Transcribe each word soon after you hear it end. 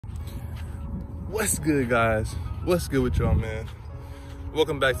What's good, guys? What's good with y'all, man?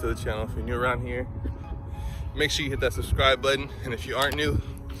 Welcome back to the channel. If you're new around here, make sure you hit that subscribe button, and if you aren't new,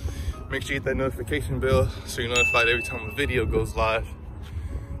 make sure you hit that notification bell so you're notified every time a video goes live.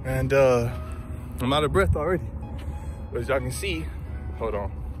 And I'm out of breath already, but as y'all can see, hold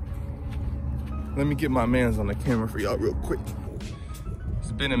on, let me get my mans on the camera for y'all real quick.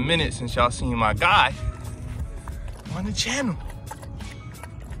 It's been a minute since y'all seen my guy on the channel.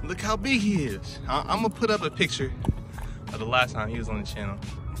 Look how big he is. I'm gonna put up a picture of the last time he was on the channel.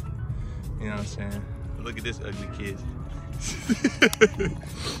 You know what I'm saying? Look at this ugly kid.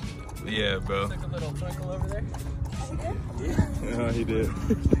 Yeah, bro. Took a little twinkle over there. Yeah, he did.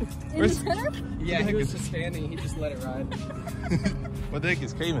 In the center? Yeah, he was just standing. He just let it ride. What the heck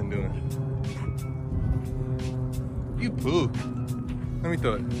is Cayman doing? You poo. Let me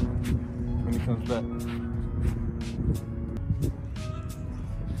throw it when he comes back.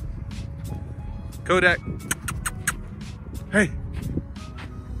 Kodak. Hey.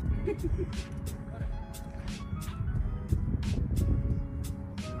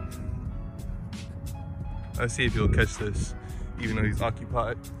 Let's see if he'll catch this, even though he's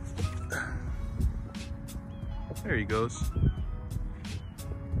occupied. There he goes. He's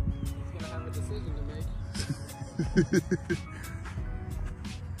gonna have a decision to make.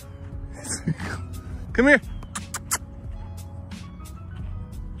 Come here.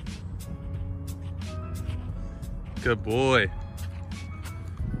 Good boy.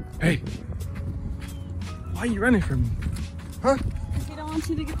 Hey, why are you running from me? Huh? Because we don't want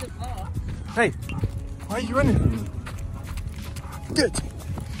you to get the ball. Hey, why are you running from me? Get.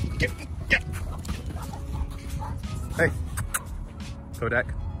 Hey, Kodak,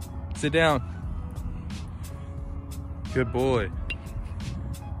 sit down. Good boy.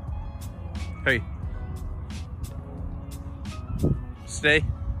 Hey, stay.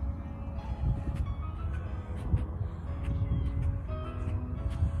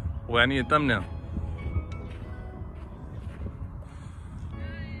 Well, I need a thumbnail.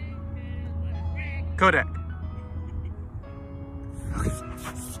 Kodak.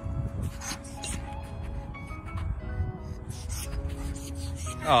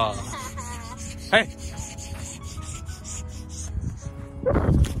 Oh. Hey.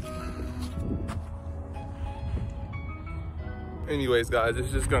 Anyways, guys, this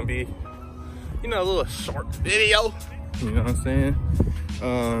is just gonna be, you know, a little short video. You know what I'm saying?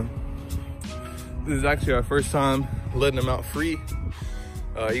 This is actually our first time letting him out free.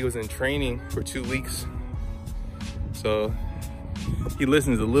 He was in training for 2 weeks, so he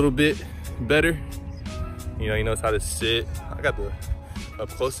listens a little bit better. You know, he knows how to sit. I got the up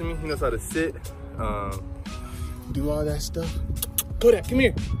close to me. He knows how to sit, do all that stuff. Kodak, come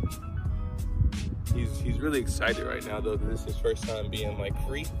here. He's really excited right now though, because this is his first time being like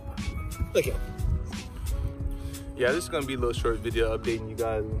free. Look at him. Yeah, this is gonna be a little short video updating you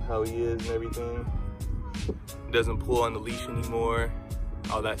guys on how he is and everything. Doesn't pull on the leash anymore,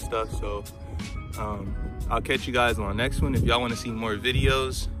 all that stuff. So I'll catch you guys on the next one. If y'all want to see more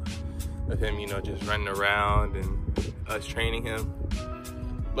videos of him, you know, just running around and us training him,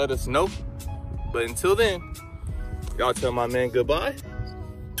 let us know. But until then, y'all tell my man goodbye.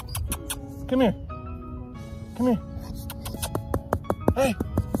 Come here. Come here. Hey,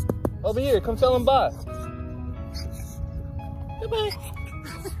 over here, come tell him bye. Goodbye.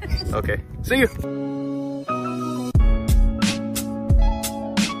 Okay, see you.